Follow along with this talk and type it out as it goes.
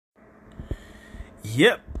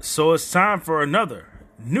Yep, so it's time for another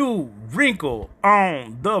new wrinkle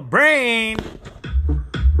on the brain.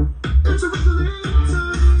 It's a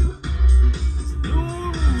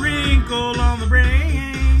new wrinkle on the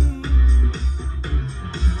brain.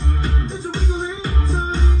 It's a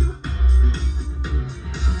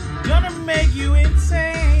gonna make you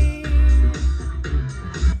insane.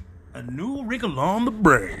 A new wrinkle on the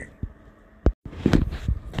brain.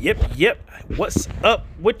 Yep. What's up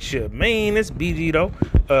with you, man? It's BG though.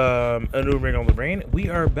 A new wrinkle on the brain. We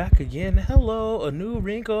are back again. Hello, a new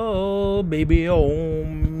wrinkle, baby. Oh,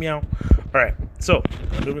 meow. All right, so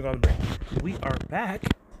a new wrinkle on the brain. We are back.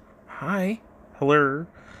 Hi, hello.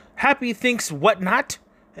 Happy thanks, whatnot,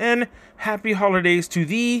 and happy holidays to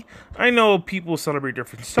thee. I know people celebrate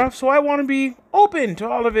different stuff, so I want to be open to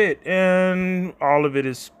all of it, and all of it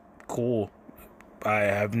is cool. I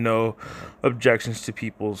have no objections to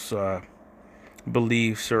people's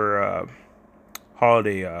beliefs or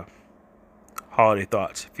holiday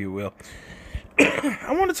thoughts, if you will.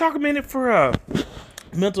 I want to talk a minute for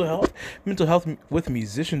mental health with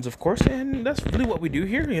musicians, of course, and that's really what we do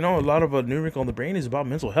here. You know, a lot of a new wrinkle on the brain is about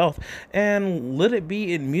mental health, and let it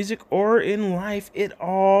be in music or in life, it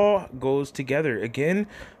all goes together. Again,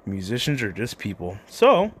 musicians are just people.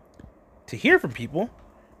 So to hear from people,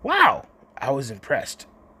 wow, I was impressed.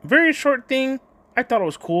 Very short thing. I thought it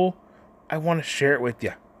was cool. I want to share it with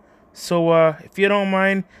you. So, if you don't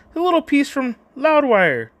mind, a little piece from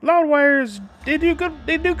Loudwire. Loudwires, they do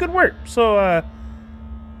good work. So,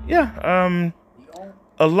 yeah.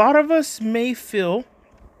 A lot of us may feel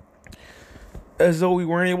as though we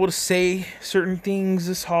weren't able to say certain things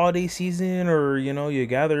this holiday season, or you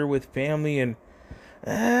gather with family, and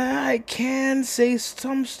I can say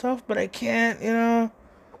some stuff, but I can't.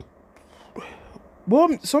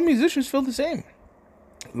 Well, some musicians feel the same.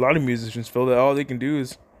 A lot of musicians feel that all they can do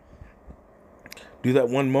is do that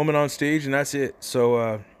one moment on stage and that's it. So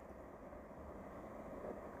I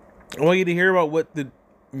want you to hear about what the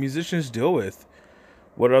musicians deal with,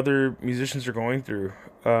 what other musicians are going through.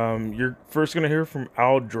 You're first going to hear from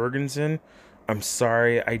Al Jorgensen. I'm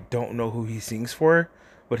sorry, I don't know who he sings for,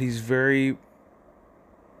 but he's very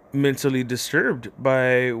mentally disturbed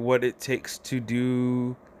by what it takes to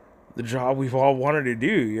do the job we've all wanted to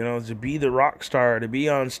do, to be the rock star, to be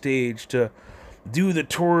on stage, to do the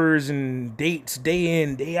tours and dates day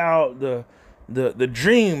in, day out, the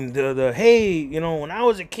dream, the hey, when I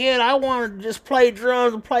was a kid, I wanted to just play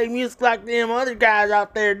drums and play music like them other guys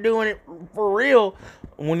out there doing it for real.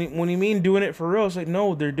 When you mean doing it for real, it's like,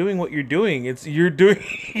 no, they're doing what you're doing. You're doing,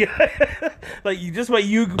 like, just by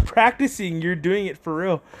you practicing, you're doing it for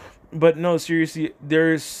real. But no, seriously,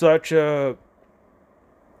 there's such a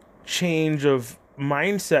change of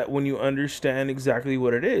mindset when you understand exactly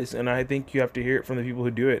what it is, and I think you have to hear it from the people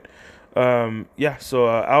who do it. So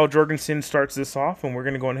Al Jorgensen starts this off, and we're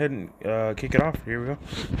gonna go ahead and kick it off. Here we go. Hour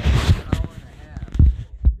and a half,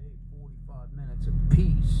 45 minutes a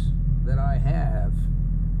piece that I have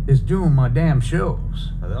is doing my damn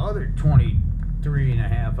shows. The other 23 and a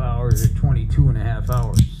half hours or 22 and a half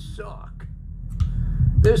hours suck.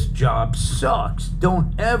 This job sucks.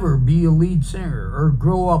 Don't ever be a lead singer or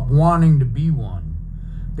grow up wanting to be one,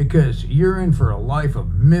 because you're in for a life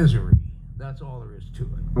of misery. That's all there is to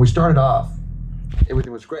it. We started off,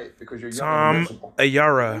 everything was great because you're young Tom and invincible.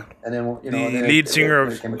 Ayara, And then, the lead singer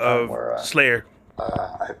of Slayer.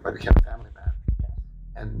 I became a family man,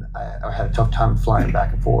 and I had a tough time flying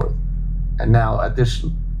back and forth. And now at this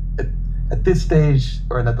stage,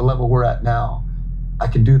 or at the level we're at now, I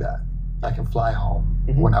can do that. I can fly home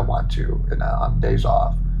when I want to, and on days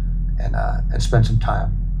off, and spend some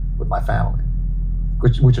time with my family,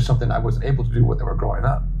 which is something I wasn't able to do when they were growing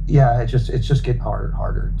up. Yeah, it's just getting harder and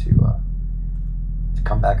harder to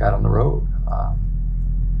come back out on the road.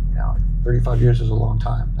 35 years is a long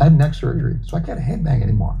time. I had neck surgery, so I can't headbang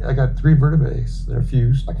anymore. I got 3 vertebrae that are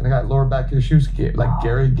fused. Like, and I got lower back issues. Like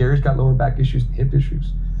Gary's got lower back issues and hip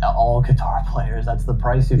issues. All guitar players, that's the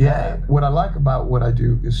price you pay. Yeah, what I like about what I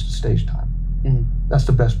do is stage time. That's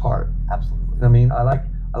the best part. Absolutely. I mean, I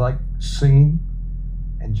like singing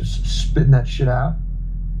and just spitting that shit out,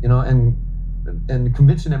 and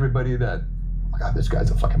convincing everybody that, oh my God, this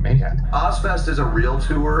guy's a fucking maniac. Ozfest is a real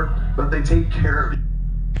tour, but they take care of you.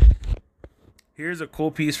 Here's a cool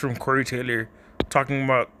piece from Corey Taylor talking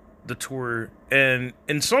about the tour, and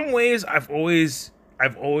in some ways, I've always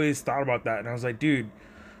thought about that, and I was like, dude,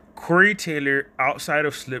 Corey Taylor, outside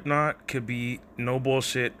of Slipknot, could be, no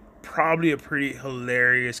bullshit, probably a pretty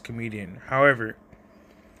hilarious comedian. However,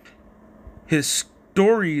 his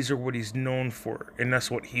stories are what he's known for, and that's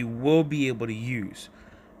what he will be able to use.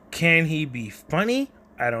 Can he be funny?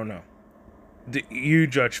 I don't know. You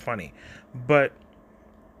judge funny, but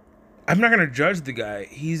I'm not gonna judge the guy.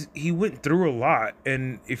 He went through a lot,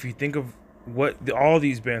 and if you think of what all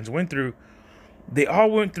these bands went through, they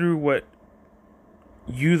all went through what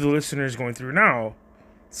you, the listener, is going through now.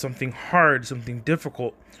 Something hard, something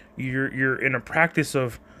difficult. You're in a practice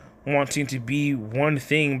of wanting to be one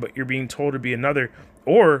thing, but you're being told to be another,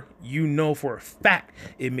 or you know for a fact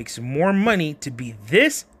it makes more money to be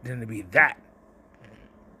this than to be that.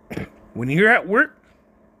 When you're at work,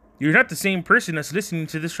 you're not the same person that's listening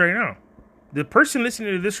to this right now. The person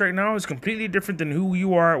listening to this right now is completely different than who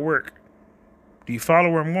you are at work. Do you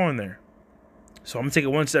follow where I'm going there? So I'm gonna take it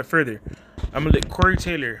one step further. I'm gonna let Corey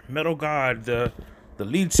Taylor, Metal God, the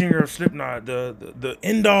lead singer of Slipknot, the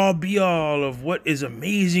end all be all of what is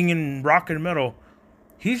amazing in rock and metal.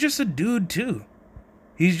 He's just a dude too.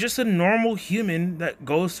 He's just a normal human that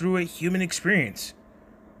goes through a human experience.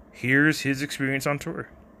 Here's his experience on tour.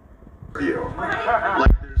 For you.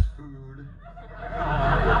 Like there's food,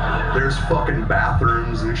 there's fucking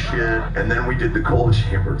bathrooms and shit, and then we did the Cold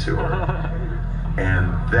Chamber tour.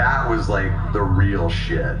 And that was like the real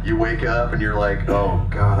shit. You wake up and you're like, oh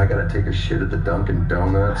God, I gotta take a shit at the Dunkin'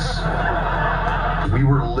 Donuts. We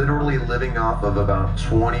were literally living off of about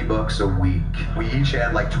 $20 a week. We each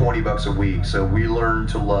had like $20 a week, so we learned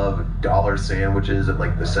to love dollar sandwiches at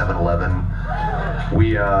like the 7-Eleven.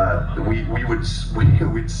 We would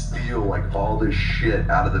steal like all this shit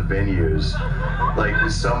out of the venues.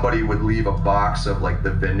 Like somebody would leave a box of like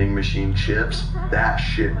the vending machine chips, that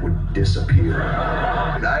shit would disappear.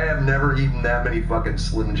 And I have never eaten that many fucking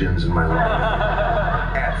Slim Jims in my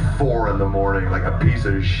life. At 4 in the morning, like a piece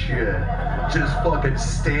of shit. Just fucking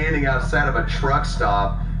standing outside of a truck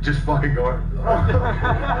stop, just fucking going, I'm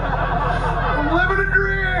living a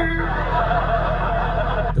dream.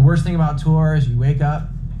 The worst thing about tour is you wake up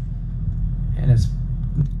and it's...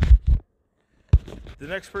 The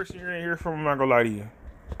next person you're gonna hear from, I'm not gonna lie to you,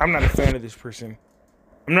 I'm not a fan of this person.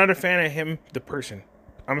 I'm not a fan of him, the person.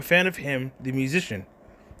 I'm a fan of him, the musician.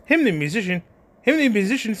 Him, the musician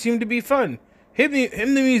seemed to be fun. Him,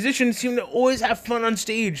 the musician seemed to always have fun on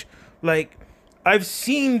stage. Like, I've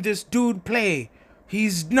seen this dude play.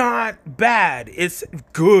 He's not bad. It's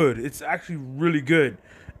good. It's actually really good.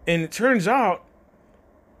 And it turns out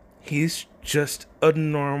he's just a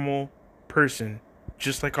normal person,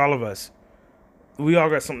 just like all of us. We all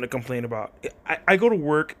got something to complain about. I go to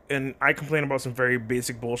work and I complain about some very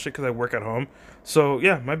basic bullshit because I work at home. So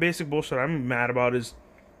yeah, my basic bullshit I'm mad about is,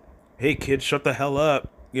 hey kids, shut the hell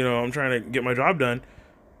up. You know, I'm trying to get my job done.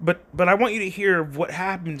 But I want you to hear what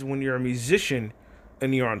happens when you're a musician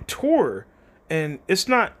and you're on tour. And it's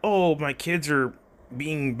not, oh, my kids are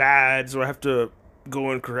being bad, so I have to go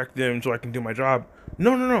and correct them so I can do my job.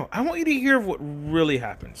 No. I want you to hear what really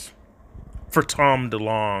happens. For Tom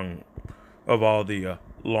DeLonge, of all the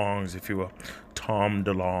longs, if you will. Tom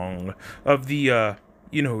DeLonge, of the,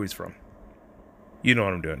 you know who he's from. You know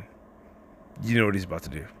what I'm doing. You know what he's about to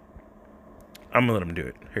do. I'm gonna let him do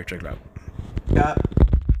it. Here, check it out. Yeah.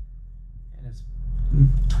 And it's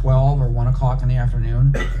 12 or 1 o'clock in the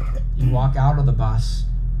afternoon. You walk out of the bus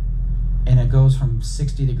and it goes from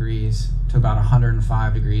 60 degrees to about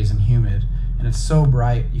 105 degrees and humid. And it's so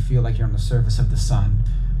bright, you feel like you're on the surface of the sun.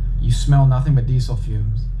 You smell nothing but diesel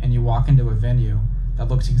fumes, and you walk into a venue that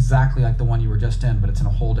looks exactly like the one you were just in, but it's in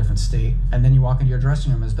a whole different state. And then you walk into your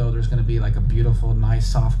dressing room as though there's gonna be like a beautiful, nice,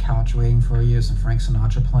 soft couch waiting for you, some Frank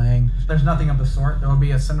Sinatra playing. There's nothing of the sort. There will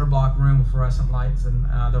be a cinder block room with fluorescent lights, and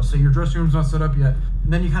they'll say your dressing room's not set up yet.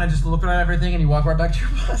 And then you kind of just look at everything and you walk right back to your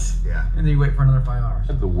bus. Yeah. And then you wait for another 5 hours.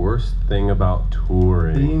 The worst thing about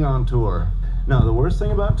touring. Being on tour. No, the worst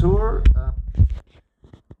thing about tour...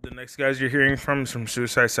 The next guys you're hearing from is from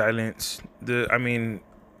Suicide Silence.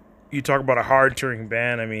 You talk about a hard touring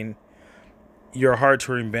band. You're a hard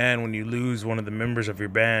touring band when you lose one of the members of your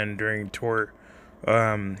band during tour.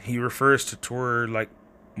 He refers to tour like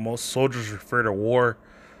most soldiers refer to war.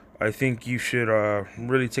 I think you should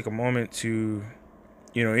really take a moment to,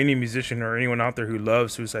 any musician or anyone out there who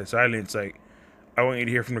loves Suicide Silence, like, I want you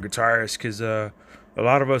to hear from the guitarist, because a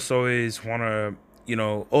lot of us always want to,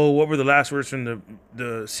 oh, what were the last words from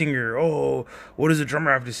the singer? Oh, what does the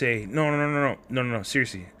drummer have to say? No.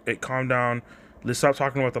 Seriously, calm down. Let's stop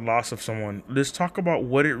talking about the loss of someone. Let's talk about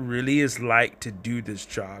what it really is like to do this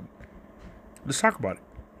job. Let's talk about it.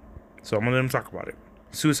 So I'm gonna let him talk about it.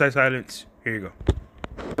 Suicide Silence. Here you go.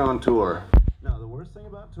 On tour. No, the worst thing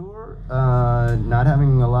about tour, not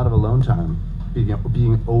having a lot of alone time.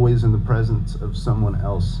 Being always in the presence of someone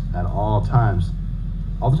else at all times.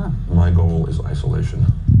 All the time. My goal is isolation.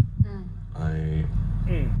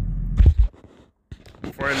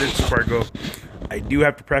 Before I let this part go, I do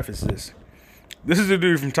have to preface this. This is a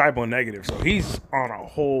dude from Typo Negative, so he's on a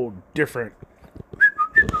whole different.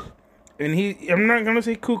 And I'm not gonna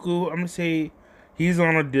say cuckoo. I'm gonna say he's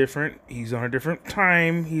on a different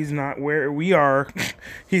time. He's not where we are.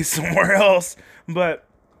 He's somewhere else. But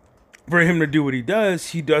for him to do what he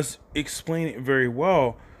does explain it very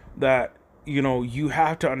well. That, you know, you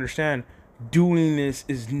have to understand doing this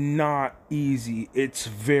is not easy. It's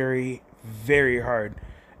very, very hard.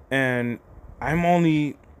 And I'm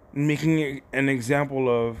only making an example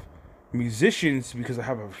of musicians because I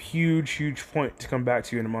have a huge point to come back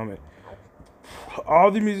to in a moment.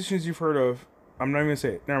 All the musicians you've heard of, I'm not even gonna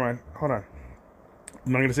say it. Never mind. Hold on.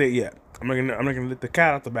 I'm not gonna say it yet. I'm not gonna let the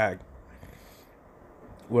cat out the bag.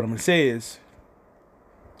 What I'm gonna say is,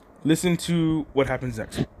 listen to what happens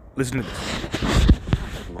next. Listen to this.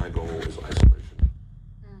 My goal is isolation.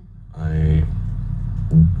 I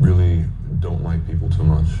really don't like people too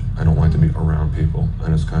much. I don't like to be around people,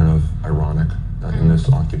 and it's kind of ironic that in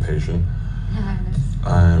this occupation,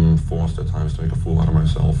 I'm forced at times to make a fool out of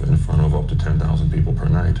myself in front of up to 10,000 people per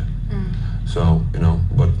night. So, you know,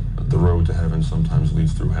 but the road to heaven sometimes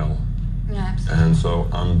leads through hell. Yeah, absolutely. And so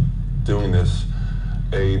I'm doing this,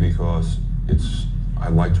 A, because I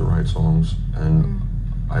like to write songs, and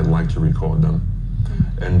I like to record them.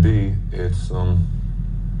 And B, it's an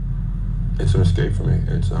escape for me.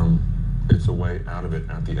 It's a way out of it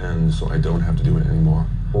at the end, so I don't have to do it anymore.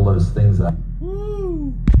 All those things that.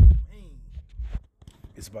 Woo!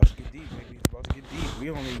 It's about to get deep, baby. It's about to get deep. We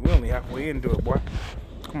only halfway into it, boy.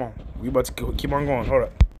 Come on, we about to keep on going. Hold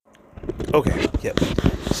up. Okay, yep.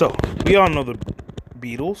 So we all know the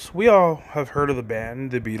Beatles. We all have heard of the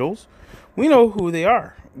band, the Beatles. We know who they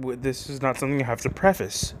are. This is not something I have to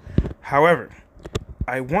preface. However,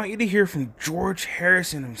 I want you to hear from George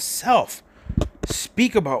Harrison himself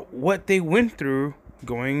speak about what they went through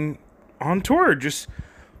going on tour. Just,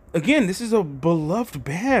 again, this is a beloved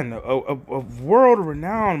band, a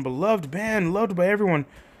world-renowned, beloved band, loved by everyone.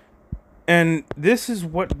 And this is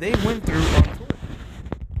what they went through on tour.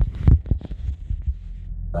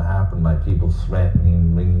 That happened, like people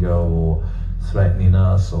threatening Ringo or threatening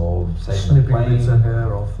us or saying the plane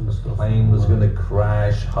was going to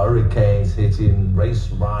crash, hurricanes hitting, race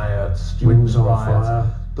riots, student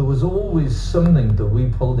riots. There was always something that we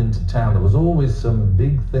pulled into town. There was always some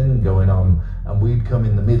big thing going on, and we'd come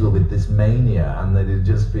in the middle with this mania, and then it'd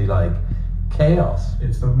just be like chaos.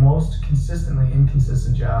 It's the most consistently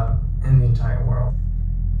inconsistent job in the entire world.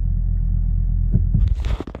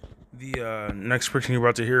 The next person you're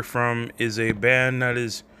about to hear from is a band that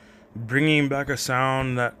is bringing back a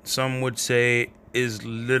sound that some would say is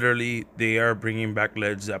literally, they are bringing back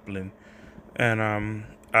Led Zeppelin. And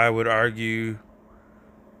I would argue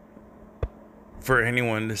for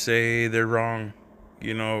anyone to say they're wrong.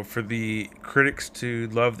 You know, for the critics to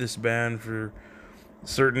love this band, for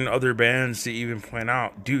certain other bands to even point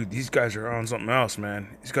out, dude, these guys are on something else,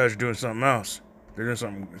 man. These guys are doing something else. They're doing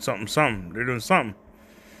something. They're doing something.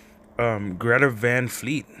 Greta Van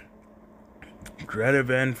Fleet.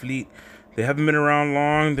 They haven't been around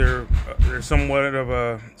long. They're somewhat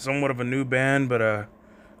of a new band, but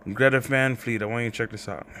Greta Van Fleet. I want you to check this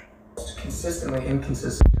out. Consistently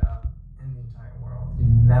inconsistent job in the entire world. You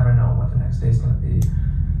never know what the next day is going to be.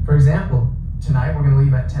 For example, tonight we're going to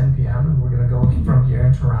leave at 10 p.m. and we're going to go from here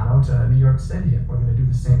in Toronto to New York City. We're going to do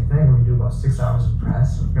the same thing. We're going to do about 6 hours of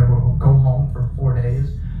press. We're going to go home for 4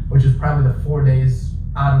 days, which is probably the 4 days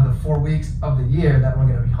out of the 4 weeks of the year that we're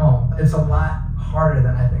going to be home. It's a lot harder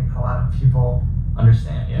than I think a lot of people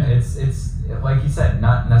understand. Yeah, it's like you said,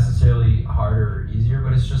 not necessarily harder or easier,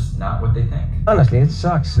 but it's just not what they think. Honestly, it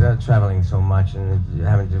sucks traveling so much and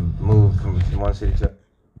having to move from one city to.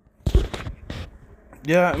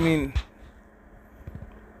 Yeah, I mean,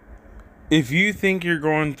 if you think you're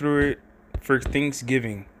going through it for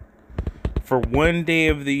Thanksgiving, for one day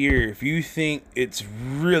of the year, if you think it's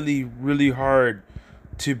really, really hard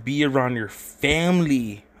to be around your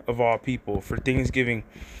family of all people for Thanksgiving,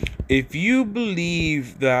 if you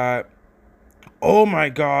believe that, oh my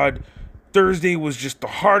God, Thursday was just the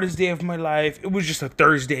hardest day of my life, it was just a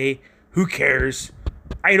Thursday, who cares?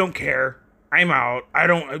 I don't care. I'm out.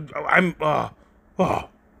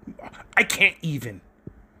 I can't even.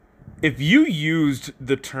 If you used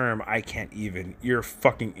the term I can't even, you're a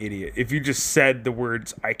fucking idiot. If you just said the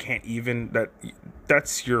words I can't even,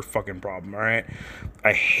 that's your fucking problem, all right?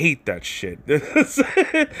 I hate that shit. That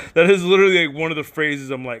is literally like one of the phrases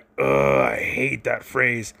I'm like, ugh, I hate that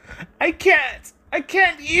phrase. I can't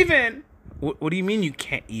even. What do you mean you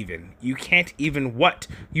can't even? You can't even what?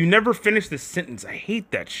 You never finish the sentence. I hate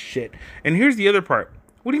that shit. And here's the other part.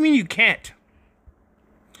 What do you mean you can't?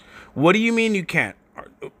 What do you mean you can't?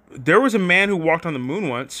 there was a man who walked on the moon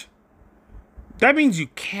once. That means you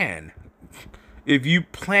can. If you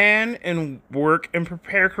plan and work and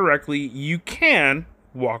prepare correctly, you can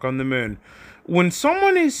walk on the moon. When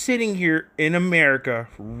someone is sitting here in America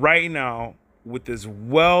right now with as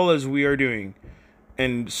well as we are doing,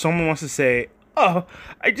 and someone wants to say, oh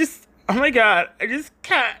my God,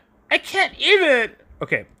 I can't even.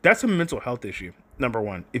 Okay, that's a mental health issue, number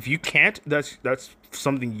one. If you can't, that's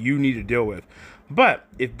something you need to deal with. But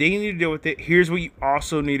if they need to deal with it, here's what you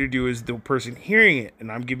also need to do is the person hearing it,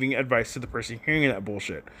 and I'm giving advice to the person hearing that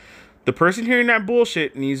bullshit. The person hearing that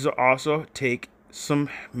bullshit needs to also take some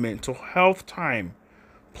mental health time.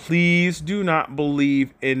 Please do not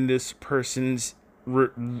believe in this person's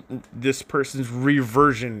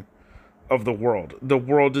reversion of the world. The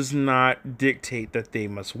world does not dictate that they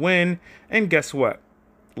must win, and guess what?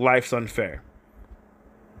 Life's unfair.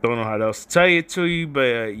 Don't know how else to tell it to you,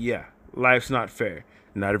 but yeah. Life's not fair.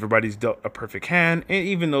 Not everybody's dealt a perfect hand, and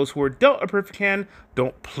even those who are dealt a perfect hand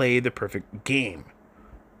don't play the perfect game.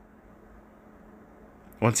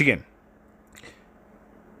 Once again,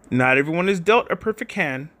 not everyone is dealt a perfect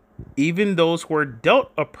hand. Even those who are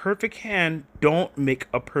dealt a perfect hand don't make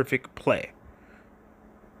a perfect play.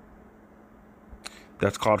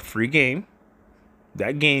 That's called free game.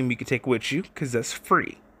 That game you can take with you because that's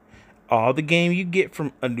free. All the game you get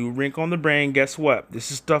from A New Wrinkle on the Brain, guess what?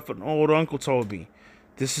 This is stuff an old uncle told me.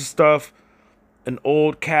 This is stuff an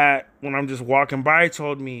old cat, when I'm just walking by,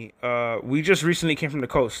 told me. We just recently came from the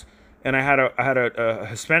coast, and I had a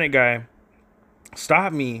Hispanic guy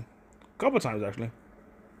stop me a couple times, actually.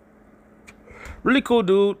 Really cool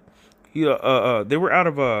dude. He, they were out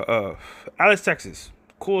of Alice, Texas.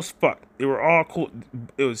 Cool as fuck. They were all cool.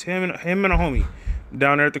 It was him and a homie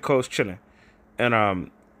down there at the coast chilling.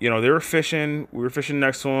 And you know, they were fishing. We were fishing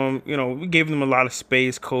next to them. You know, we gave them a lot of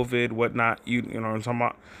space, COVID, whatnot. You know what I'm talking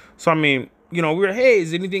about? So, I mean, you know, we were, hey,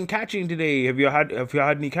 is anything catching today? Have y'all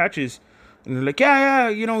had any catches? And they're like, yeah,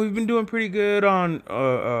 you know, we've been doing pretty good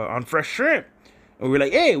on fresh shrimp. And we're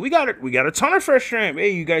like, hey, we got a ton of fresh shrimp. Hey,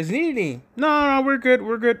 you guys need any? No, we're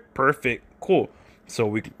good. Perfect, cool. So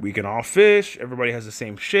we can all fish. Everybody has the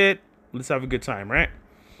same shit. Let's have a good time, right?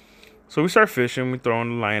 So we start fishing. We throwing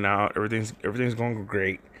the line out. Everything's going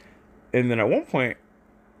great. And then at one point,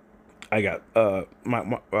 I got my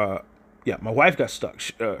wife got stuck.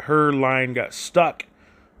 Her line got stuck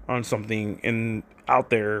on something out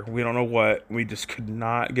there. We don't know what. We just could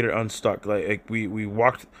not get it unstuck. Like we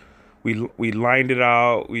walked, we lined it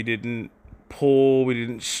out. We didn't pull. We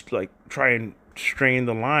didn't try and strain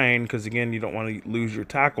the line because again, you don't want to lose your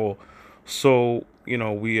tackle. So you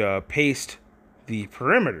know we paced the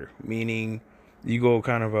perimeter, meaning you go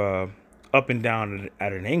kind of up and down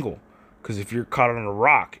at an angle. Because if you're caught on a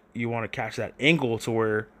rock, you want to catch that angle to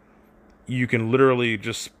where you can literally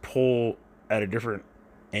just pull at a different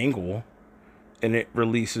angle and it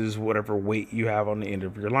releases whatever weight you have on the end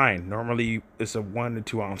of your line. Normally, it's a 1 to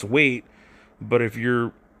 2 ounce weight, but if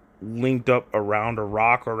you're linked up around a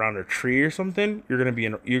rock or around a tree or something, you're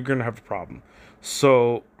gonna have a problem.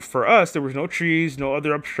 So for us, there was no trees, no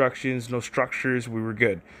other obstructions, no structures. We were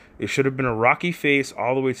good. It should have been a rocky face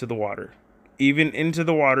all the way to the water. Even into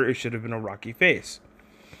the water, it should have been a rocky face.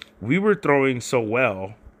 We were throwing so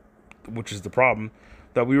well, which is the problem,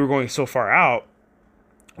 that we were going so far out,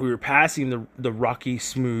 we were passing the rocky,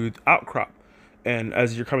 smooth outcrop. And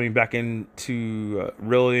as you're coming back into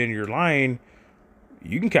reel in your line,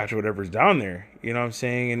 you can catch whatever's down there. You know what I'm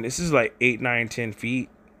saying? And this is like 8, 9, 10 feet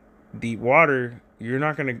deep water. You're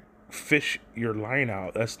not going to fish your line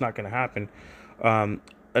out. That's not going to happen.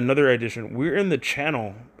 Another addition, we're in the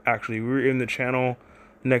channel. Actually, we were in the channel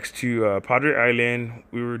next to Padre Island.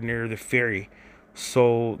 We were near the ferry.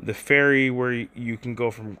 So the ferry where you can go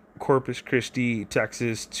from Corpus Christi,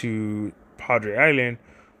 Texas to Padre Island,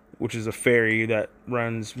 which is a ferry that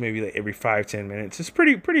runs maybe like every 5-10 minutes. It's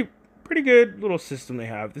pretty good little system they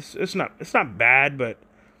have. It's not bad, but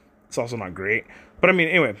it's also not great. But I mean,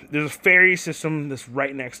 anyway, there's a ferry system that's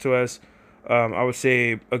right next to us. I would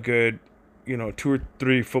say a good 2 or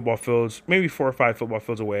 3 football fields, maybe 4 or 5 football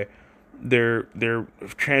fields away. They're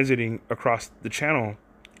transiting across the channel,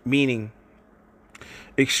 meaning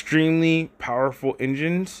extremely powerful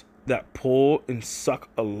engines that pull and suck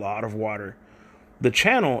a lot of water. The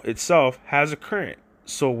channel itself has a current.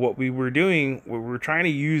 So what we were doing, we were trying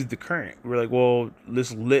to use the current. We were like, well,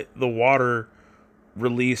 let's let the water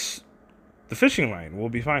release the fishing line. We'll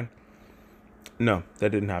be fine. No, that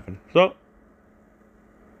didn't happen. So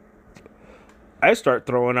I start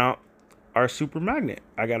throwing out our super magnet.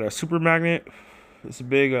 I got a super magnet. It's a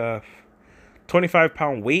big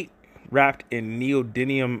 25-pound weight, wrapped in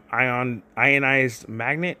neodymium ionized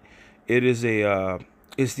magnet. It is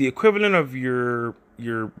it's the equivalent of your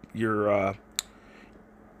your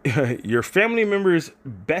family member's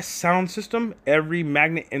best sound system. Every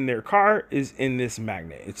magnet in their car is in this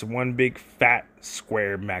magnet. It's one big fat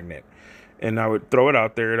square magnet. And I would throw it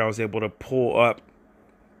out there, and I was able to pull up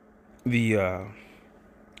the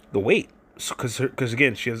weight. Because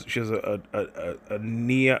again, she has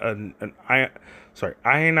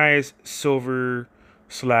ionized silver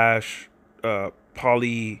 /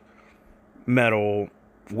 poly metal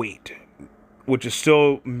weight, which is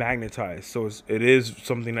still magnetized. So it is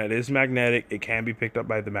something that is magnetic. It can be picked up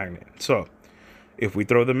by the magnet. So if we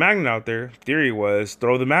throw the magnet out there, theory was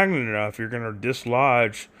throw the magnet enough, you're going to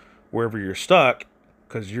dislodge wherever you're stuck,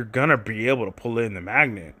 because you're going to be able to pull in the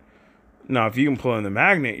magnet. Now, if you can pull in the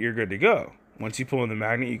magnet, you're good to go. Once you pull in the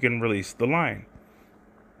magnet, you can release the line.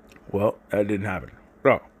 Well, that didn't happen.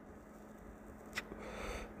 So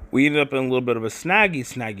we ended up in a little bit of a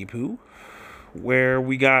snaggy poo, where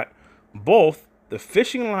we got both the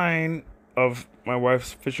fishing line of my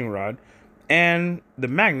wife's fishing rod and the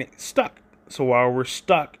magnet stuck. So while we're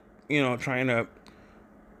stuck, trying to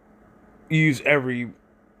use every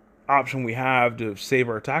option we have to save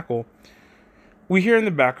our tackle, we hear in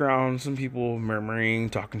the background some people murmuring,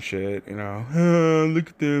 talking shit, look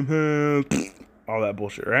at them, all that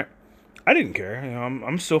bullshit, right? I didn't care.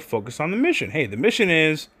 I'm still focused on the mission. Hey, the mission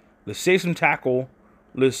is, let's save some tackle.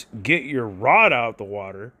 Let's get your rod out the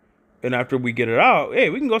water. And after we get it out, hey,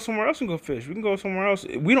 we can go somewhere else and go fish. We can go somewhere else.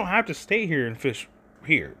 We don't have to stay here and fish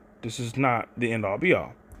here. This is not the end all be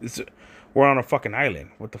all. We're on a fucking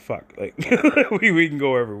island. What the fuck? Like, we can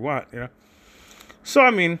go wherever we want, So,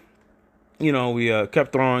 I mean, we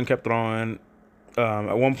kept throwing.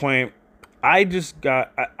 At one point,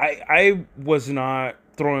 I was not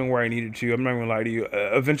throwing where I needed to. I'm not going to lie to you.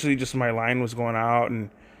 Eventually, just my line was going out, and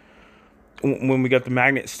when we got the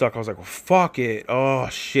magnet stuck, I was like, well, fuck it. Oh,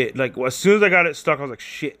 shit. Like, as soon as I got it stuck, I was like,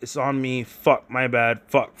 shit, it's on me. Fuck, my bad.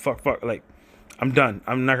 Fuck. Like, I'm done.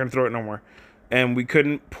 I'm not going to throw it no more. And we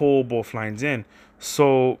couldn't pull both lines in.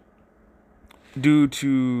 So, due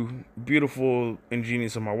to beautiful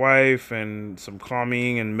ingenious of my wife and some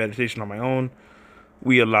calming and meditation on my own,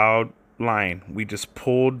 we allowed line. We just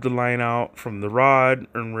pulled the line out from the rod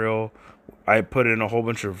and reel. I put in a whole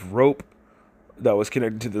bunch of rope that was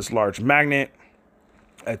connected to this large magnet.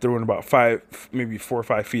 I threw in about 4 or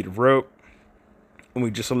 5 feet of rope, and we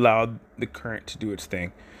just allowed the current to do its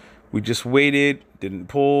thing. We just waited, didn't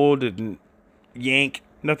pull, didn't yank,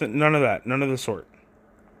 nothing, none of that, none of the sort.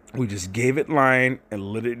 We just gave it line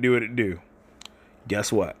and let it do what it do.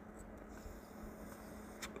 Guess what?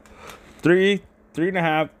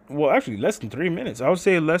 3.5, well, actually less than 3 minutes. I would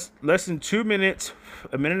say less than 2 minutes,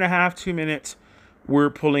 a minute and a half, 2 minutes.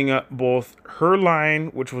 We're pulling up both her line,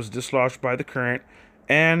 which was dislodged by the current,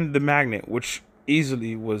 and the magnet, which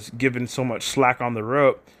easily was given so much slack on the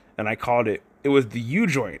rope, and I called it. It was the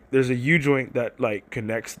U-joint. There's a U-joint that like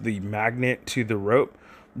connects the magnet to the rope.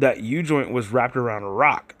 That U-joint was wrapped around a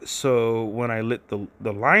rock. So when I let the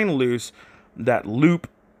line loose, that looped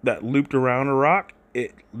around a rock,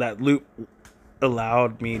 that loop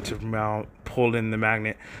allowed me to pull in the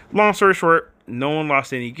magnet. Long story short, no one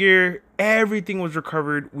lost any gear. Everything was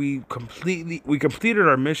recovered. We completed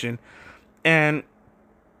our mission. And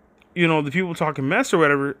the people talking mess or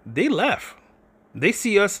whatever, they left. They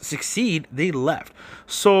see us succeed, they left.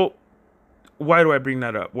 So why do I bring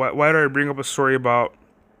that up? Why do I bring up a story about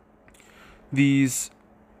these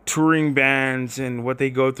touring bands and what they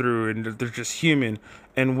go through, and they're just human?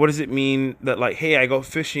 And what does it mean that, like, hey, I go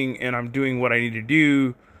fishing and I'm doing what I need to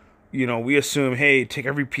do? We assume, hey, take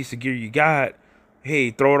every piece of gear you got,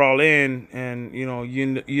 hey, throw it all in, and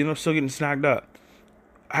you're still getting snagged up.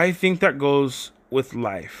 I think that goes with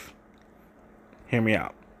life. Hear me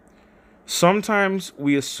out. Sometimes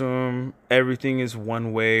we assume everything is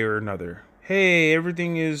one way or another. Hey,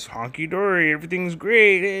 everything is honky-dory. Everything's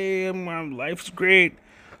great. Hey, life's great.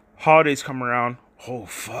 Holidays come around. Oh,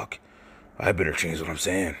 fuck. I better change what I'm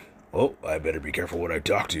saying. Oh, I better be careful what I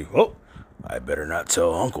talk to. Oh, I better not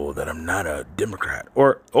tell Uncle that I'm not a Democrat.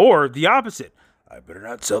 Or the opposite. I better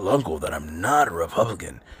not tell Uncle that I'm not a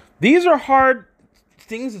Republican. These are hard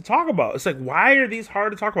things to talk about. It's like, why are these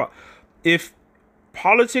hard to talk about? If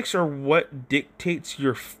politics are what dictates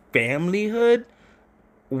your familyhood,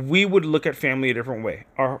 we would look at family a different way.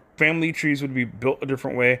 Our family trees would be built a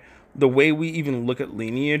different way. The way we even look at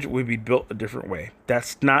lineage would be built a different way.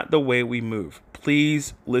 That's not the way we move.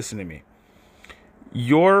 Please listen to me.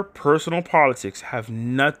 Your personal politics have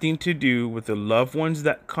nothing to do with the loved ones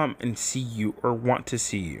that come and see you or want to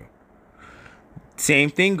see you.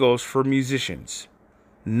 Same thing goes for musicians.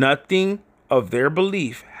 Nothing of their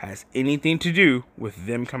belief has anything to do with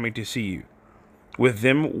them coming to see you, with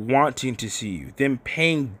them wanting to see you, them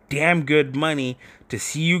paying damn good money to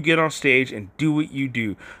see you get on stage and do what you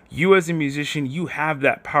do. You as a musician, you have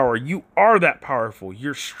that power. You are that powerful.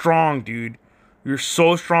 You're strong, dude. You're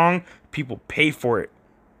so strong, people pay for it.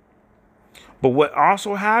 But what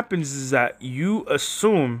also happens is that you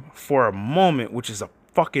assume for a moment, which is a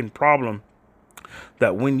fucking problem,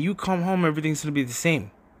 that when you come home, everything's going to be the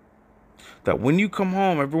same. That when you come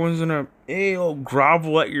home, everyone's going to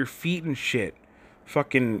grovel at your feet and shit.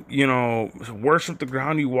 Fucking, worship the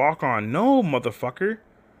ground you walk on. No, motherfucker.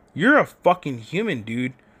 You're a fucking human,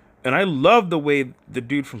 dude. And I love the way the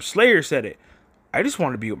dude from Slayer said it. I just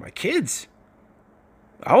want to be with my kids.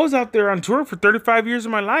 I was out there on tour for 35 years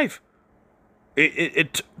of my life.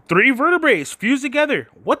 It 3 vertebrae fused together.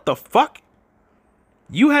 What the fuck?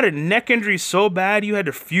 You had a neck injury so bad you had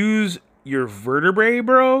to fuse your vertebrae,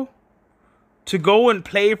 bro, to go and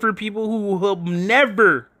play for people who will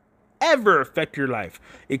never, ever affect your life,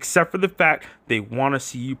 except for the fact they want to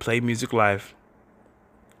see you play music live.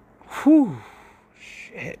 Whew.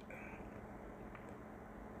 Shit.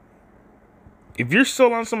 If you're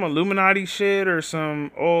still on some Illuminati shit or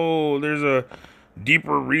some, there's a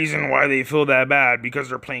deeper reason why they feel that bad because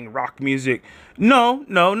they're playing rock music. No.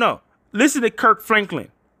 Listen to Kirk Franklin.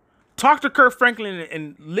 Talk to Kirk Franklin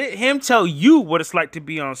and let him tell you what it's like to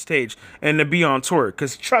be on stage and to be on tour.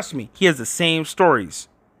 Because trust me, he has the same stories.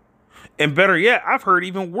 And better yet, I've heard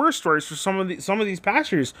even worse stories for some of these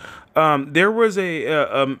pastors. There was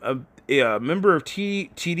a member of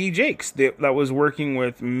TD Jakes that was working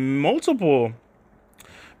with multiple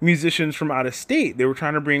musicians from out of state. They were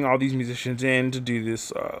trying to bring all these musicians in to do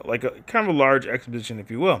this, like a kind of a large exhibition,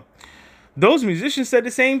 if you will. Those musicians said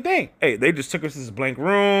the same thing. Hey, they just took us to this blank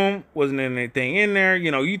room. Wasn't anything in there.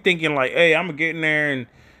 You thinking like, hey, I'm going to get in there and,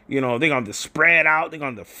 they're going to spread out. They're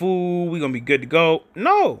going to food. We're going to be good to go.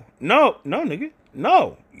 No, nigga.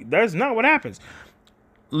 No, that's not what happens.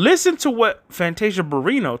 Listen to what Fantasia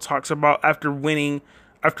Barrino talks about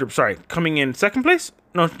coming in second place.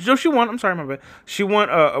 No, she won. I'm sorry, my bad. She won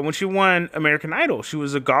when she won American Idol. She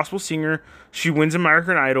was a gospel singer. She wins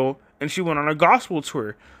American Idol, and she went on a gospel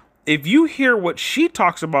tour. If you hear what she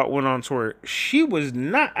talks about when on tour, she was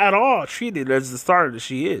not at all treated as the star that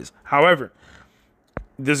she is. However,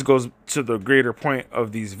 this goes to the greater point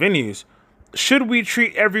of these venues. Should we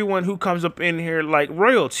treat everyone who comes up in here like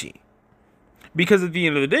royalty? Because at the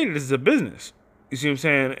end of the day, this is a business. You see what I'm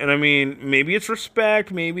saying? And I mean, maybe it's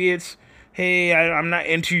respect. Maybe it's, hey, I'm not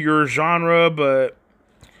into your genre, but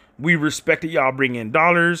we respect that y'all bring in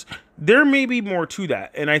dollars. There may be more to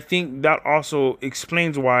that. And I think that also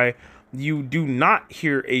explains why you do not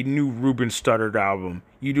hear a new Ruben Studdard album.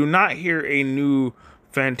 You do not hear a new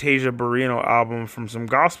Fantasia Barrino album from some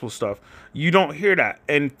gospel stuff. You don't hear that.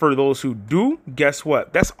 And for those who do, guess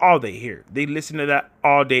what? That's all they hear. They listen to that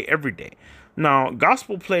all day, every day. Now,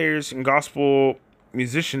 gospel players and gospel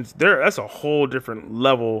musicians, that's a whole different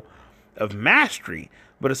level of mastery,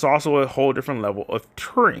 but it's also a whole different level of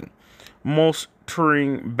touring. Most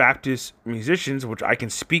touring Baptist musicians, which I can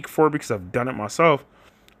speak for because I've done it myself,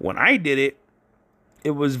 when I did it,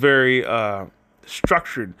 it was very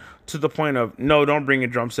structured to the point of, no, don't bring a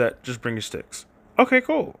drum set, just bring your sticks. Okay,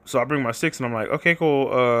 cool. So I bring my sticks and I'm like, okay,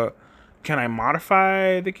 cool. Can I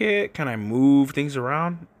modify the kit? Can I move things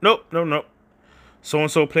around? Nope.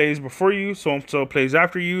 So-and-so plays before you, so-and-so plays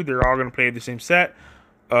after you. They're all going to play the same set.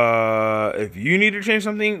 If you need to change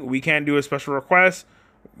something, we can't do a special request.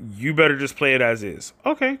 You better just play it as is.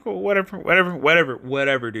 Okay, cool.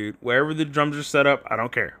 Whatever, dude. Wherever the drums are set up, I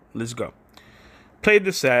don't care. Let's go. Played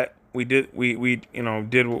the set. We did what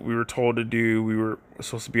we were told to do. We were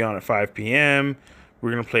supposed to be on at 5 p.m. We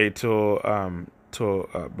were going to play till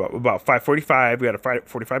about 5:45. We had a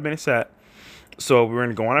 45-minute set. So we were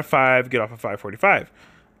going to go on at 5, get off at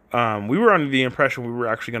 5:45. We were under the impression we were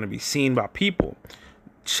actually going to be seen by people.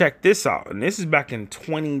 Check this out. And this is back in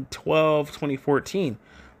 2012, 2014.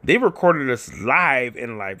 They recorded us live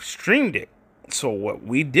and live streamed it. So what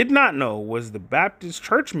we did not know was the Baptist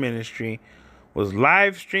Church Ministry was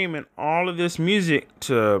live streaming all of this music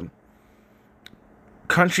to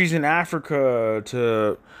countries in Africa,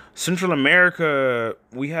 to Central America.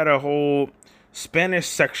 We had a whole Spanish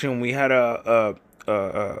section. We had a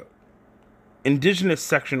indigenous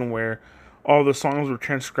section where all the songs were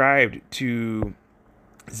transcribed to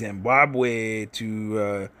Zimbabwe,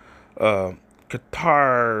 to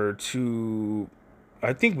Qatar, to,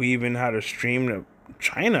 I think we even had a stream to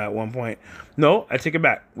China at one point. No, I take it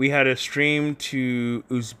back. We had a stream to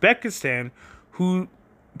Uzbekistan, who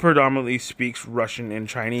predominantly speaks Russian and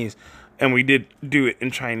Chinese, and we did do it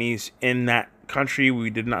in Chinese in that country. We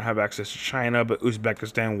did not have access to China, but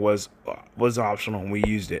Uzbekistan was optional, and we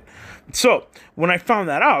used it. So when I found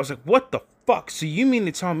that out, I was like, what the fuck? So you mean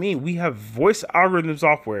to tell me we have voice algorithm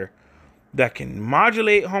software that can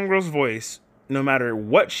modulate homegirl's voice no matter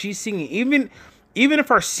what she's singing? Even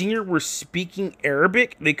if our singer were speaking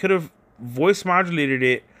Arabic, they could have voice modulated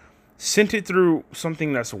it, sent it through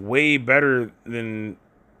something that's way better than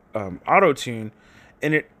auto-tune,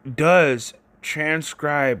 and it does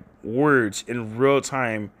transcribe words in real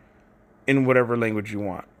time in whatever language you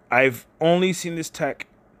want. I've only seen this tech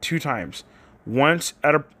 2 times. Once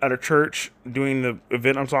at a church doing the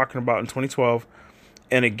event I'm talking about in 2012,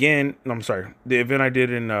 and again, no, I'm sorry, the event I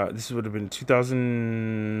did in this would have been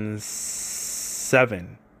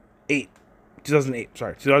 2008.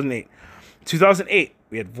 2008.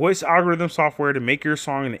 We had voice algorithm software to make your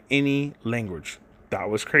song in any language. That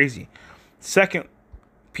was crazy. Second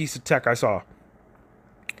piece of tech I saw.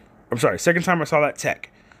 Second time I saw that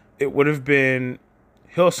tech, it would have been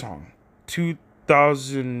Hillsong,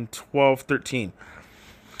 2012-13.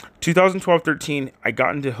 2012-13, I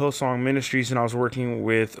got into Hillsong Ministries, and I was working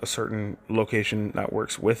with a certain location that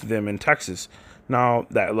works with them in Texas. Now,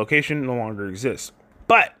 that location no longer exists.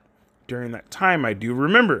 But during that time, I do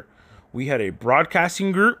remember we had a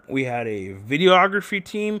broadcasting group, we had a videography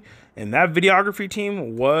team, and that videography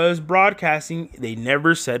team was broadcasting. They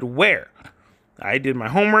never said where. I did my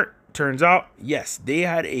homework. Turns out, yes, they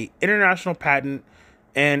had a international patent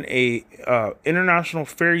and a international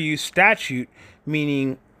fair use statute,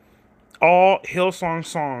 meaning all Hillsong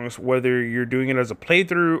songs, whether you're doing it as a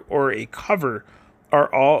playthrough or a cover,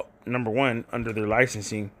 are all, number one, under their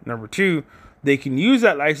licensing. Number two, they can use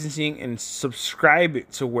that licensing and subscribe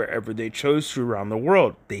it to wherever they chose to around the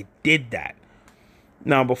world. They did that.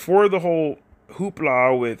 Now, before the whole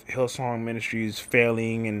hoopla with Hillsong Ministries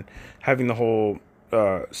failing and having the whole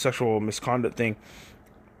sexual misconduct thing,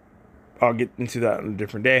 I'll get into that on a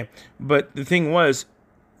different day. But the thing was,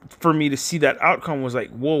 for me to see that outcome was like,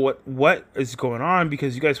 whoa, what is going on?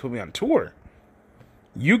 Because you guys put me on tour.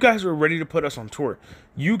 You guys were ready to put us on tour.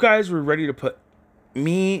 You guys were ready to put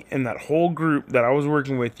me and that whole group that I was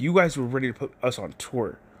working with, you guys were ready to put us on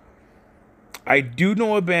tour. I do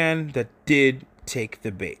know a band that did take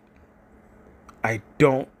the bait. I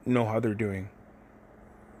don't know how they're doing.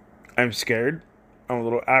 I'm scared. I'm a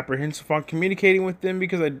little apprehensive on communicating with them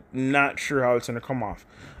because I'm not sure how it's going to come off.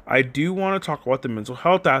 I do want to talk about the mental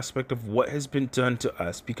health aspect of what has been done to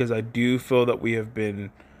us, because I do feel that we have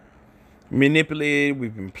been manipulated,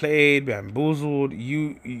 we've been played, bamboozled.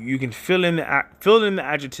 You can fill in the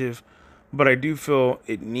adjective, but I do feel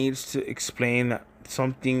it needs to explain that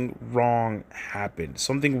something wrong happened,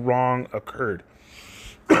 something wrong occurred.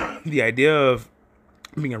 The idea of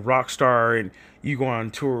being a rock star and you go on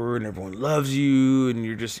tour and everyone loves you and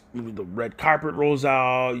you're just, the red carpet rolls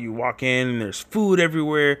out, you walk in and there's food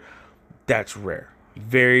everywhere. That's rare.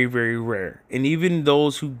 Very, very rare. And even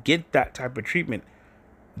those who get that type of treatment,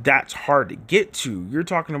 that's hard to get to. You're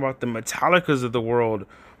talking about the Metallicas of the world.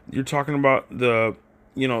 You're talking about the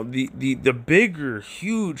bigger,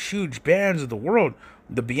 huge bands of the world,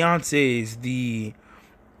 the Beyoncés, the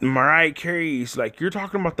Mariah Careys. Like, you're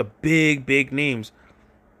talking about the big names.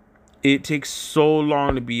 It takes so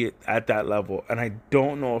long to be at that level, and I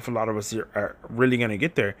don't know if a lot of us are really gonna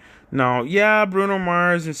get there. Now, yeah, Bruno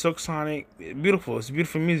Mars and Silk Sonic, beautiful. It's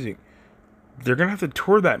beautiful music. They're gonna have to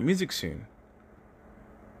tour that music soon.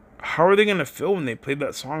 How are they gonna feel when they played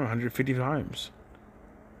that song 150 times?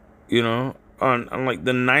 You know, on like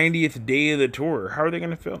the 90th day of the tour, how are they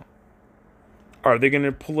gonna feel? Are they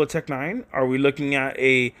gonna pull a Tech 9? Are we looking at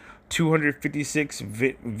a 256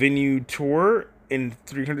 venue tour in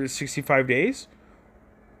 365 days?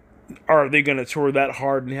 Are they going to tour that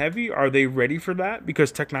hard and heavy? Are they ready for that?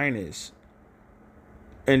 Because Tech 9 is,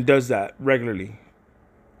 and does that regularly.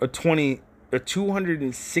 A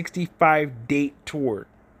 265 date tour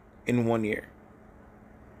in 1 year.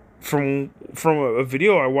 From a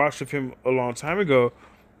video I watched of him a long time ago,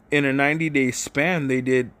 in a 90-day span, they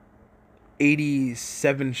did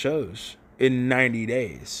 87 shows in 90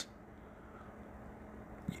 days.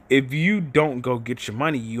 If you don't go get your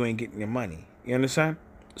money, you ain't getting your money. You understand?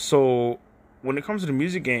 So when it comes to the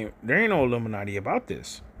music game, there ain't no Illuminati about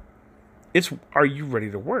this. It's, are you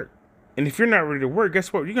ready to work? And if you're not ready to work,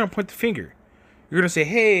 guess what? You're going to point the finger. You're going to say,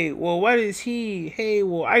 hey, well, why does he? Hey,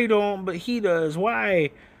 well, I don't, but he does.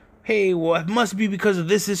 Why? Hey, well, it must be because of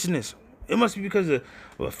this, and this. It must be because of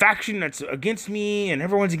a faction that's against me and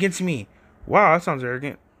everyone's against me. Wow, that sounds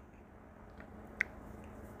arrogant.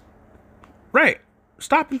 Right.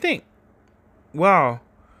 Stop and think. Wow,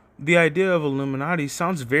 the idea of Illuminati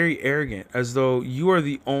sounds very arrogant, as though you are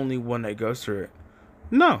the only one that goes through it.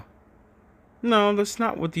 No. No, that's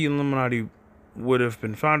not what the Illuminati would have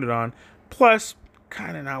been founded on. Plus,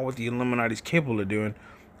 kind of not what the Illuminati is capable of doing.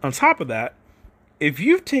 On top of that, if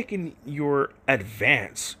you've taken your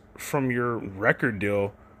advance from your record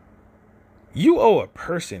deal, you owe a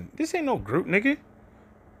person. This ain't no group, nigga.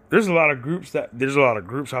 There's a lot of groups out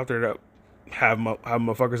there that have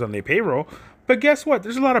motherfuckers on their payroll. But guess what?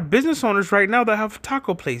 There's a lot of business owners right now that have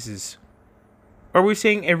taco places. Are we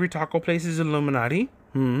saying every taco place is Illuminati?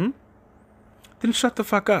 Then shut the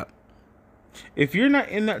fuck up. If you're not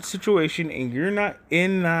in that situation and you're not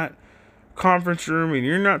in that conference room and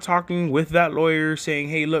you're not talking with that lawyer saying,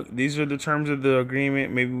 hey, look, these are the terms of the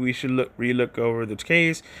agreement, maybe we should relook over the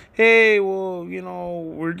case. Hey, well, you know,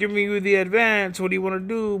 we're giving you the advance, what do you want to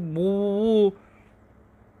do? Boo.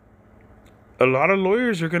 A lot of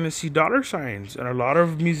lawyers are going to see dollar signs, and a lot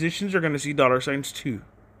of musicians are going to see dollar signs too.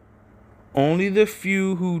 Only the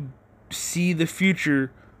few who see the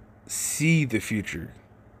future.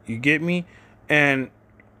 You get me? And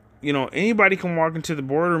you know, anybody can walk into the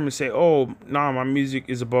boardroom and say, oh, nah, my music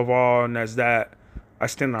is above all, and that's that. I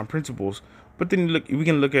stand on principles. But then we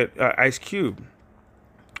can look at Ice Cube.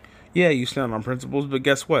 Yeah, you stand on principles, but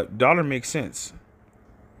guess what? Dollar makes sense.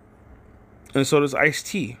 And so does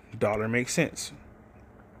Ice-T. Dollar makes sense.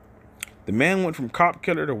 The man went from cop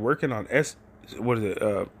killer to working on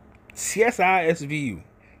CSI SVU.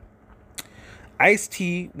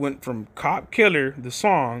 Ice-T went from cop killer, the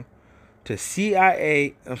song, to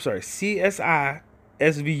CSI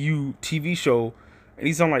SVU TV show, and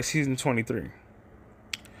he's on like season 23.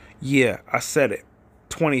 Yeah, I said it.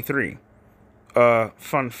 23.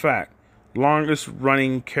 Fun fact. Longest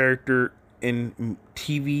running character in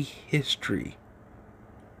TV history.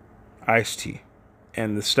 Ice-T.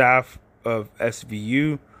 And the staff of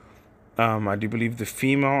SVU, I do believe the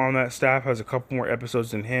female on that staff has a couple more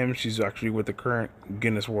episodes than him. She's actually with the current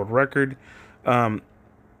Guinness World Record.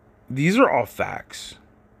 These are all facts,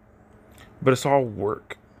 but it's all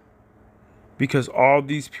work, because all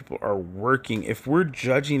these people are working. If we're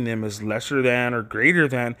judging them as lesser than or greater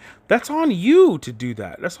than, that's on you to do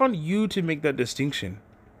that. That's on you to make that distinction.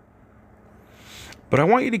 But I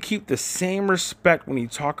want you to keep the same respect when you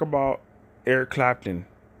talk about Eric Clapton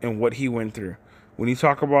and what he went through. When you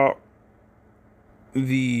talk about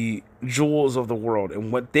the Jewels of the world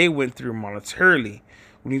and what they went through monetarily.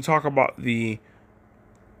 When you talk about the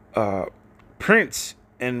Prince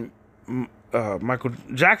and Michael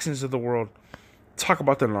Jacksons of the world, talk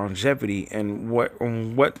about their longevity and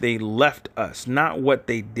what they left us, not what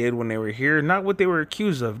they did when they were here, not what they were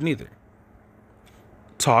accused of, neither.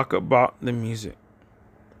 Talk about the music.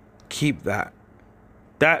 Keep that.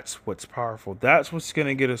 That's what's powerful. That's what's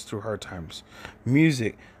gonna get us through hard times.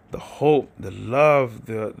 Music, the hope, the love,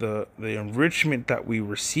 the enrichment that we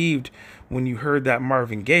received when you heard that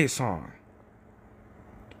Marvin Gaye song.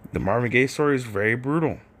 The Marvin Gaye story is very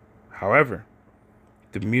brutal. However,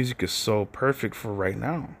 the music is so perfect for right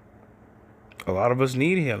now. A lot of us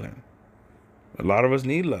need healing. A lot of us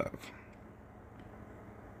need love.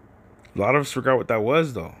 A lot of us forgot what that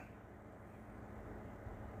was, though.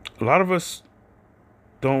 A lot of us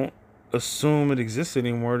don't assume it exists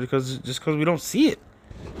anymore because we don't see it.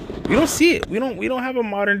 We don't see it. We don't have a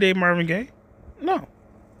modern day Marvin Gaye. No.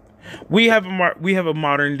 We have a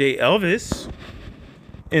modern day Elvis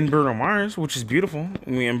in Bruno Mars, which is beautiful.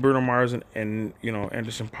 And Bruno Mars and you know,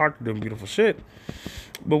 Anderson .Paak doing beautiful shit.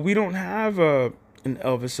 But we don't have an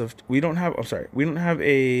Elvis of we don't have a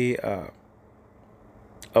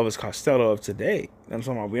Elvis Costello of today. I'm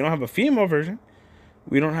talking about. We don't have a female version.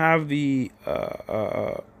 We don't have the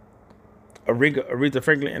Aretha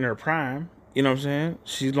Franklin in her prime. You know what I'm saying?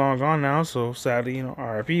 She's long gone now, so sadly, you know,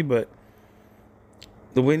 R.I.P. But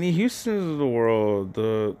the Whitney Houstons of the world,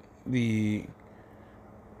 the you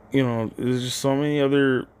know, there's just so many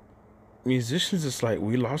other musicians. It's like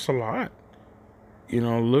we lost a lot. You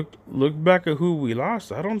know, look back at who we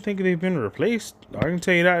lost. I don't think they've been replaced. I can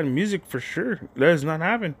tell you that in music for sure. That has not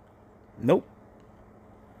happened. Nope.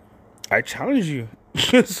 I challenge you.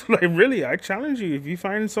 It's like, really, I challenge you. If you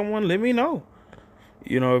find someone, let me know.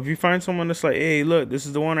 You know, if you find someone that's like, hey, look, this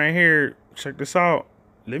is the one right here. Check this out.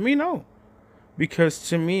 Let me know. Because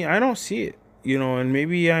to me, I don't see it. You know, and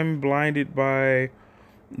maybe I'm blinded by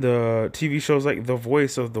the TV shows like The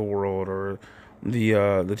Voice of the World, or the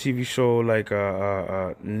TV show like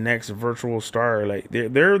Next Virtual Star. Like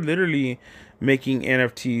they're literally making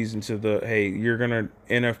NFTs into the, hey, you're gonna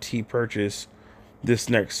NFT purchase this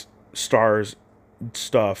next star's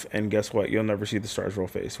stuff, and guess what? You'll never see the star's real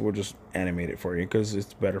face. We'll just animate it for you because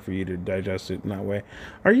it's better for you to digest it in that way.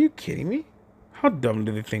 Are you kidding me? How dumb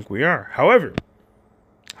do they think we are? However,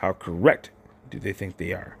 how correct do they think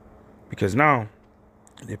they are? Because now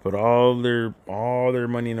they put all their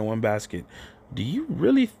money in one basket. Do you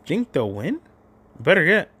really think they'll win? Better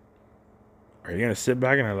yet, are you gonna sit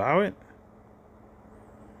back and allow it?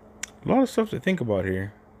 A lot of stuff to think about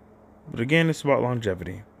here. But again, it's about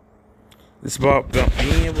longevity. It's about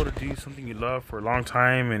being able to do something you love for a long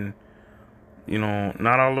time. And, you know,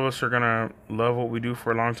 not all of us are going to love what we do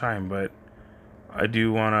for a long time. But I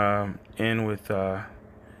do want to end with our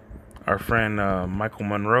friend Michael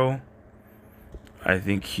Monroe. I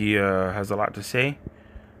think he has a lot to say.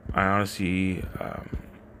 I honestly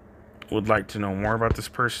would like to know more about this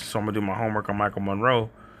person. So I'm going to do my homework on Michael Monroe.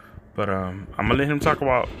 But I'm going to let him talk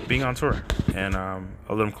about being on tour. And I'll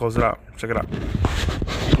let him close it out. Check it out.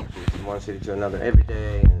 From one city to another every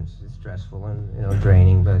day, and it's stressful and, you know,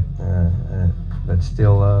 draining, but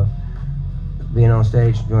still being on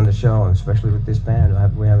stage doing the show, and especially with this band,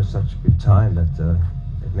 we have such a good time that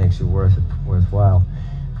it makes it worthwhile.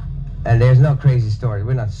 And there's no crazy story.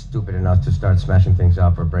 We're not stupid enough to start smashing things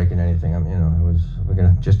up or breaking anything. I mean, you know, we're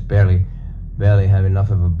gonna just barely have enough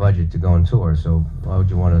of a budget to go on tour. So why would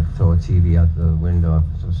you want to throw a TV out the window?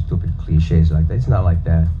 So stupid cliches like that. It's not like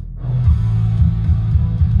that.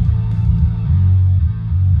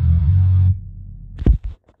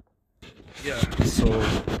 Yeah, so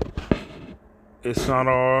it's not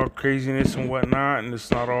all craziness and whatnot, and it's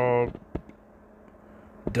not all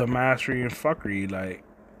dumbassery and fuckery. Like,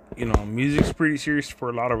 you know, music's pretty serious for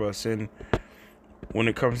a lot of us, and when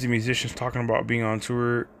it comes to musicians talking about being on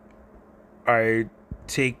tour, I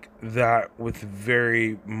take that with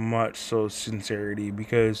very much so sincerity,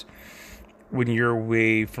 because when you're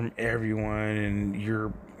away from everyone and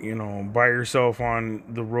you're, you know, by yourself on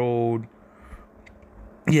the road,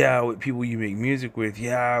 yeah, with people you make music with,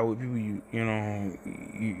 yeah, with people you know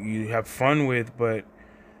you have fun with, but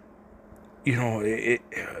you know, it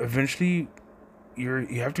eventually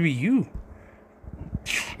you have to be you.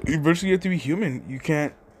 Eventually you have to be human. You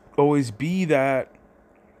can't always be that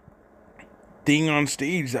thing on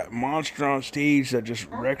stage, that monster on stage that just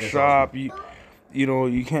wrecks shop. You know,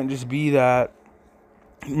 you can't just be that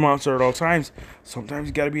monster at all times. Sometimes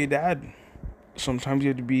you gotta be a dad. Sometimes you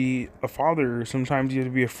have to be a father. Sometimes you have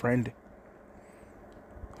to be a friend.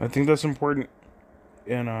 I think that's important.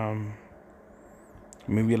 And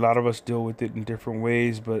maybe a lot of us deal with it in different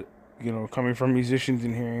ways, but you know, coming from musicians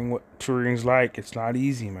and hearing what touring's like, it's not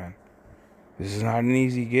easy, man. This is not an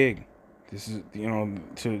easy gig. This is, you know,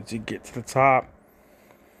 to get to the top,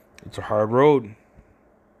 it's a hard road.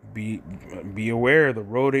 Be aware, the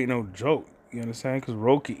road ain't no joke. You understand? Because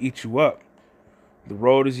road can eat you up. The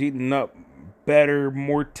road is eating up better,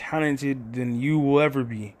 more talented than you will ever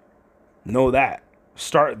be. Know that.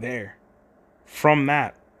 Start there. From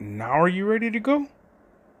that, now are you ready to go?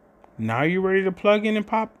 Now are you ready to plug in and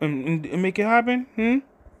pop and make it happen?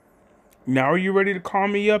 Now are you ready to call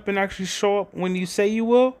me up and actually show up when you say you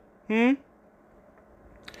will? I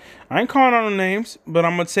ain't calling out no names, but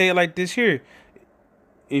I'm gonna say it like this here.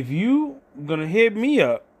 If you gonna hit me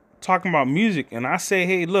up talking about music and I say,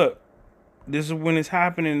 hey, look, this is when it's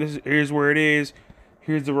happening, here's where it is,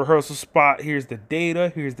 here's the rehearsal spot, here's the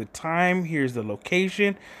data, here's the time, here's the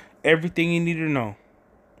location, everything you need to know,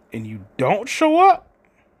 and you don't show up,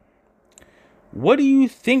 what do you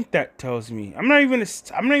think that tells me? I'm not even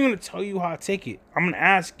gonna tell you how I take it. I'm gonna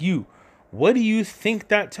ask you, what do you think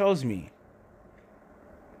that tells me?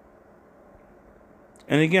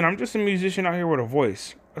 And again, I'm just a musician out here with a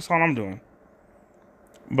voice. That's all I'm doing.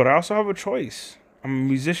 But I also have a choice. I'm a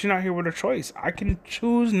musician out here with a choice. I can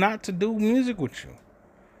choose not to do music with you.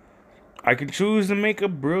 I can choose to make a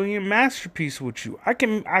brilliant masterpiece with you. I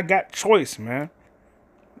got choice, man.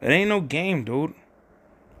 It ain't no game, dude.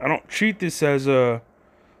 I don't treat this as a,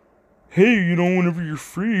 hey, you know, whenever you're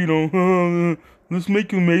free, you know, let's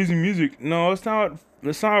make amazing music. No, that's not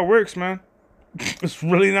how it works, man. It's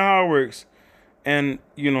really not how it works. And,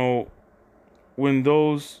 you know, when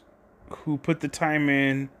those who put the time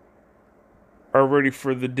in are ready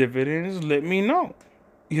for the dividends, let me know.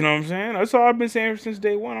 You know what I'm saying? That's all I've been saying since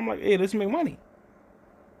day one. I'm like, hey, let's make money.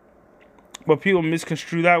 But people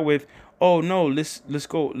misconstrue that with, oh no, let's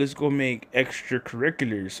go make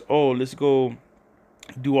extracurriculars. Oh, let's go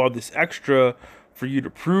do all this extra for you to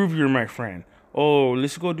prove you're my friend. Oh,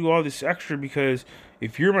 let's go do all this extra because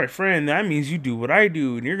if you're my friend, that means you do what I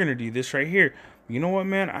do and you're gonna do this right here. You know what,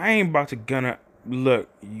 man? I ain't about to look,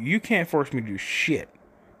 you can't force me to do shit.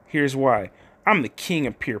 Here's why. I'm the king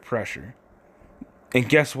of peer pressure. And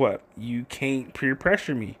guess what? You can't peer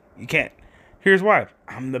pressure me. You can't. Here's why.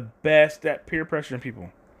 I'm the best at peer pressuring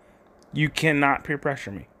people. You cannot peer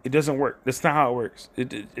pressure me. It doesn't work. That's not how it works.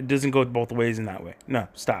 It doesn't go both ways in that way. No,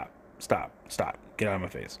 stop. Get out of my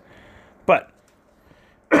face. But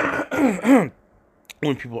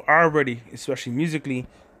when people are ready, especially musically,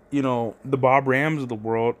 you know, the Bob Rams of the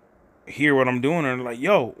world hear what I'm doing and they're like,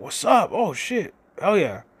 yo, what's up? Oh, shit. Hell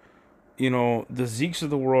yeah. You know, the Zeeks of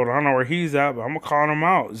the world, I don't know where he's at, but I'm going to call him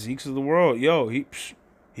out. Zeeks of the world. Yo, he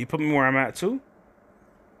put me where I'm at, too.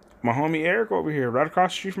 My homie Eric over here, right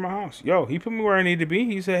across the street from my house. Yo, he put me where I need to be.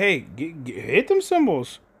 He said, hey, hit them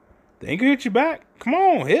cymbals. They ain't gonna hit you back. Come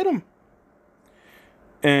on, hit them.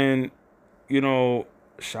 And, you know,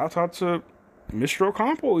 shout out to Mr.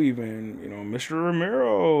 Ocampo even. You know, Mr.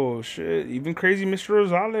 Romero. Shit, even crazy Mr.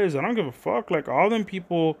 Rosales. I don't give a fuck. Like, all them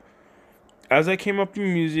people, as I came up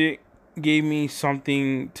in music, gave me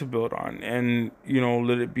something to build on. And, you know,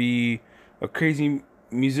 let it be a crazy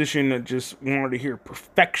musician that just wanted to hear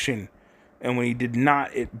perfection, and when he did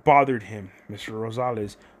not, it bothered him. Mr.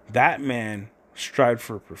 Rosales, that man strived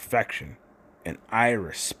for perfection, and I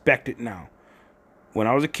respect it now. When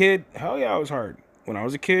I was a kid, hell yeah, it was hard. When I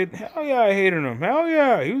was a kid, hell yeah, I hated him. Hell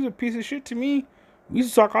yeah, he was a piece of shit to me. We used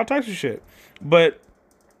to talk all types of shit. But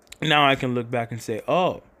now I can look back and say,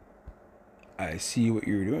 oh, I see what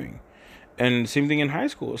you're doing. And same thing in high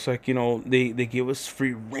school. It's like, you know, they gave us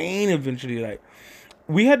free reign eventually. Like,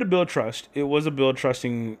 we had to build trust. It was a build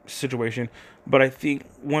trusting situation. But I think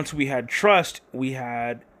once we had trust, we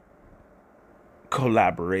had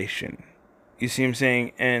collaboration. You see what I'm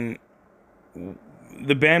saying? And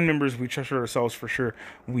the band members, we trusted ourselves for sure.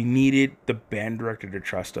 We needed the band director to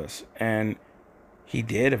trust us. And he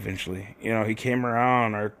did eventually. You know, he came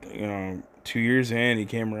around, 2 years in, he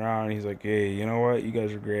came around. And he's like, hey, you know what? You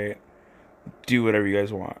guys are great. Do whatever you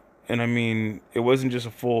guys want. And I mean, it wasn't just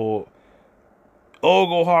a full, oh,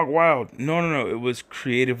 go hog wild. No. It was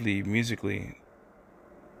creatively, musically.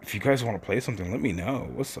 If you guys want to play something, let me know.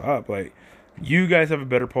 What's up? Like, you guys have a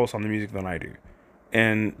better pulse on the music than I do.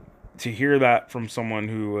 And to hear that from someone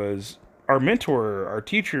who was our mentor, our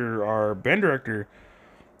teacher, our band director,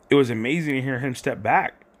 it was amazing to hear him step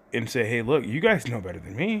back and say, hey, look, you guys know better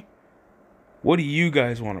than me. What do you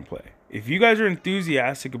guys want to play? If you guys are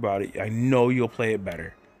enthusiastic about it, I know you'll play it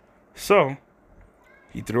better. So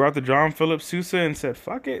he threw out the John Philip Sousa and said,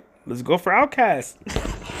 fuck it. Let's go for Outkast.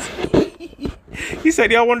 He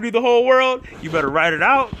said, y'all want to do the whole world? You better write it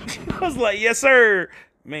out. I was like, yes, sir.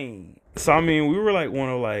 Man. So, I mean, we were like one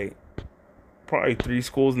of like probably 3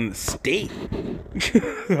 schools in the state.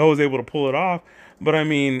 I was able to pull it off. But I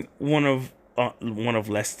mean, one of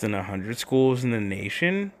less than 100 schools in the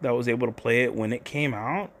nation that was able to play it when it came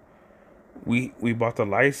out. We bought the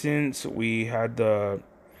license. We had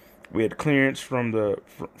clearance from the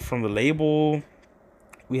label.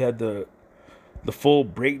 We had the full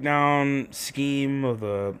breakdown scheme of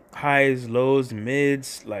the highs, lows,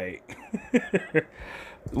 mids. Like,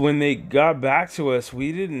 when they got back to us,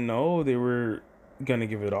 we didn't know they were gonna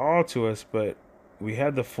give it all to us, but we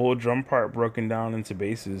had the full drum part broken down into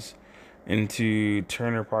basses, into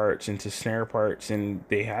Turner parts, into snare parts, and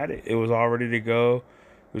they had it. It was all ready to go.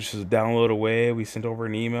 Which was download away. We sent over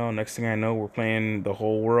an email. Next thing I know, we're playing the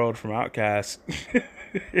whole world from Outkast.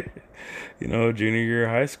 You know, junior year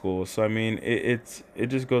of high school. So I mean, it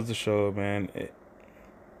just goes to show, man.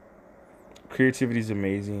 Creativity is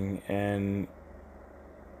amazing, and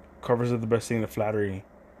covers are the best thing to flattery.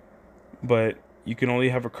 But you can only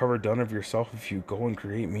have a cover done of yourself if you go and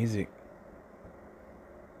create music.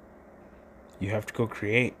 You have to go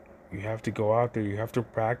create. You have to go out there. You have to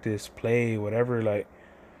practice, play, whatever. Like,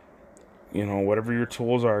 you know, whatever your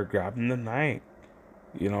tools are, grab them tonight.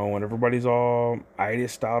 You know, when everybody's all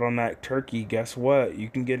itis out on that turkey, guess what? You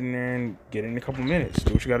can get in there and get in a couple minutes.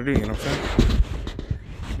 Do what you got to do, you know what I'm saying?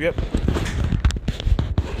 Yep.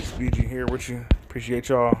 This BG here with you. Appreciate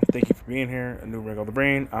y'all. Thank you for being here. A new Wrinkle on the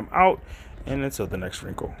Brain. I'm out. And until the next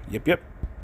wrinkle. Yep.